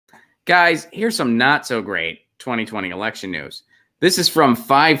Guys, here's some not so great 2020 election news. This is from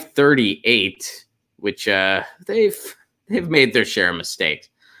 538, which they've made their share of mistakes.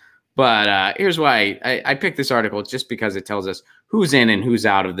 But here's why I picked this article, just because it tells us who's in and who's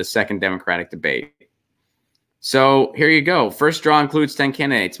out of the second Democratic debate. So here you go. First draw includes 10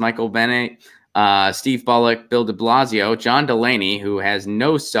 candidates: Michael Bennet, Steve Bullock, Bill de Blasio, John Delaney, who has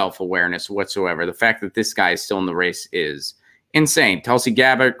no self-awareness whatsoever. The fact that this guy is still in the race is insane. Tulsi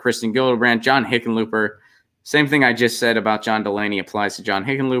Gabbard, Kristen Gillibrand, John Hickenlooper. Same thing I just said about John Delaney applies to John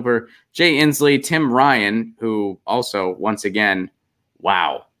Hickenlooper. Jay Inslee, Tim Ryan, who also, once again,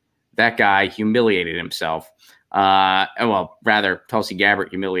 wow, that guy humiliated himself. Well, rather, Tulsi Gabbard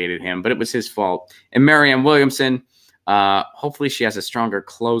humiliated him, but it was his fault. And Marianne Williamson, hopefully she has a stronger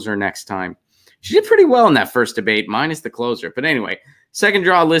closer next time. She did pretty well in that first debate, minus the closer. But anyway, second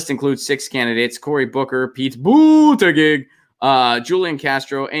draw list includes 6 candidates: Cory Booker, Pete Buttigieg, Julian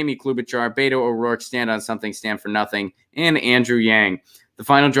Castro, Amy Klobuchar, Beto O'Rourke, Stand on Something, Stand for Nothing, and Andrew Yang. The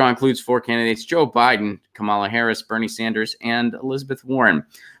final draw includes 4 candidates: Joe Biden, Kamala Harris, Bernie Sanders, and Elizabeth Warren.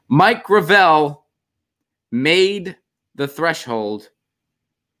 Mike Gravel made the threshold,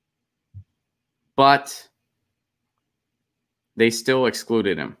 but they still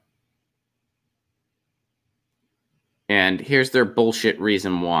excluded him. And here's their bullshit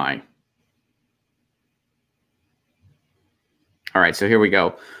reason why. All right, so here we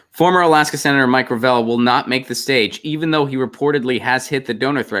go. Former Alaska Senator Mike Gravel will not make the stage, even though he reportedly has hit the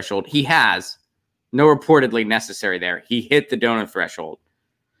donor threshold. He has. No reportedly necessary there. He hit the donor threshold.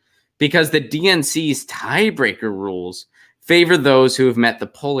 Because the DNC's tiebreaker rules favor those who have met the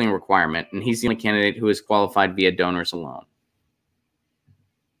polling requirement, and he's the only candidate who is qualified via donors alone.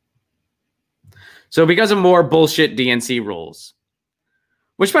 So because of more bullshit DNC rules,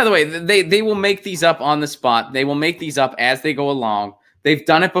 which, by the way, they will make these up on the spot. They will make these up as they go along. They've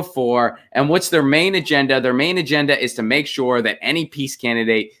done it before. And what's their main agenda? Their main agenda is to make sure that any peace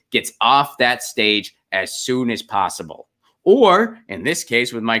candidate gets off that stage as soon as possible. Or, in this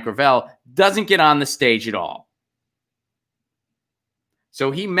case with Mike Gravel, doesn't get on the stage at all.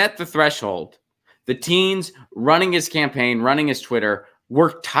 So he met the threshold. The teens running his campaign, running his Twitter,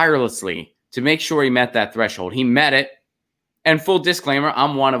 worked tirelessly to make sure he met that threshold. He met it. And full disclaimer,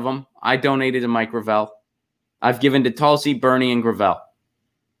 I'm one of them. I donated to Mike Gravel. I've given to Tulsi, Bernie, and Gravel.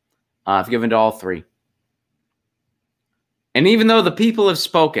 I've given to all 3. And even though the people have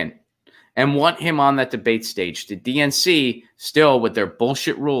spoken and want him on that debate stage, the DNC, still with their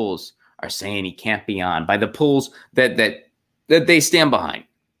bullshit rules, are saying he can't be on by the polls that they stand behind.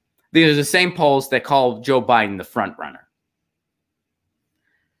 These are the same polls that call Joe Biden the front runner.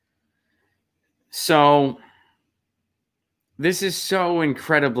 So this is so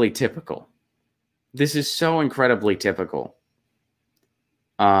incredibly typical. This is so incredibly typical.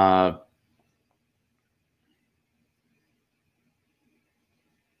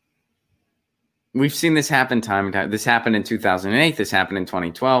 We've seen this happen time and time. This happened in 2008. This happened in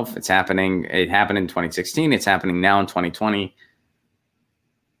 2012. It happened in 2016. It's happening now in 2020.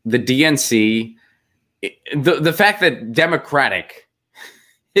 The DNC, the fact that Democratic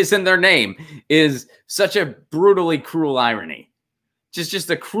is in their name is such a brutally cruel irony. Just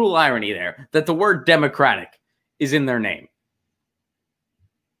a cruel irony there, that the word Democratic is in their name.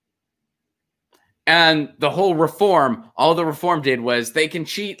 And the whole reform, all the reform did was they can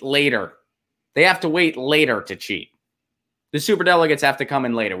cheat later. They have to wait later to cheat. The superdelegates have to come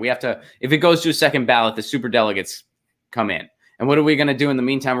in later. We have to, if it goes to a second ballot, the superdelegates come in. And what are we going to do in the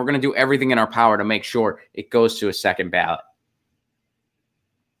meantime? We're going to do everything in our power to make sure it goes to a second ballot.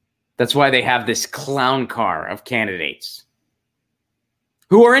 That's why they have this clown car of candidates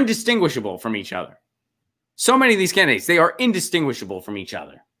who are indistinguishable from each other. So many of these candidates, they are indistinguishable from each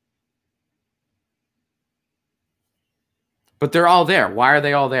other. But they're all there. Why are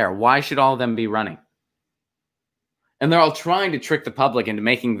they all there? Why should all of them be running? And they're all trying to trick the public into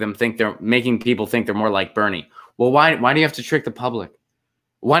making people think they're more like Bernie. Well, why do you have to trick the public?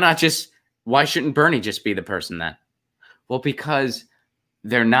 Why shouldn't Bernie just be the person then? Well, because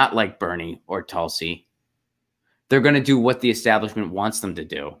they're not like Bernie or Tulsi. They're going to do what the establishment wants them to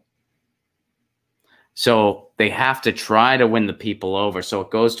do. So they have to try to win the people over. So it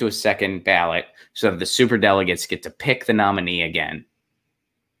goes to a second ballot so that the superdelegates get to pick the nominee again.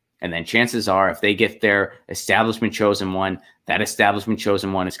 And then chances are, if they get their establishment chosen one, that establishment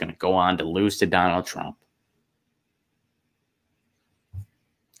chosen one is going to go on to lose to Donald Trump.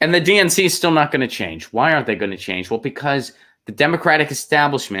 And the DNC is still not going to change. Why aren't they going to change? Well, because the Democratic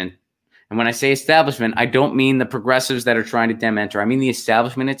establishment, and when I say establishment, I don't mean the progressives that are trying to dem enter. I mean the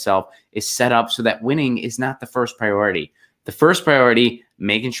establishment itself is set up so that winning is not the first priority. The first priority,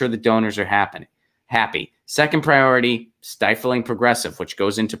 making sure the donors are happy. Second priority, stifling progressive, which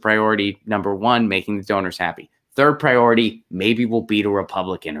goes into priority number 1, making the donors happy. Third priority, maybe we'll beat a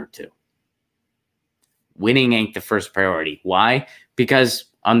Republican or two. Winning ain't the first priority. Why? Because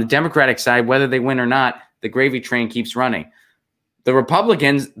on the Democratic side, whether they win or not, the gravy train keeps running. The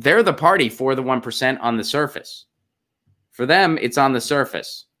Republicans, they're the party for the 1% on the surface. For them, it's on the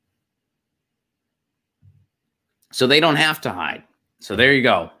surface. So they don't have to hide. So there you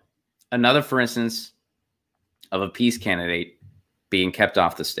go. Another, for instance, of a peace candidate being kept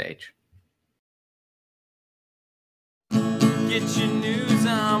off the stage. Get your news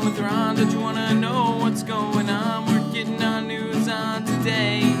on with Ron. Don't you want to know what's going on? We're getting our news on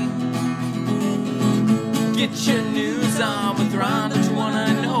today. Get your news on with Ron. Don't you want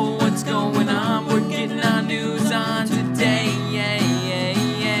to know what's going on? We're getting our news on today.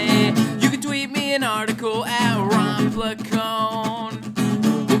 You can tweet me an article at Ron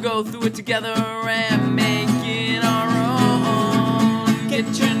Placone. We'll go through it together and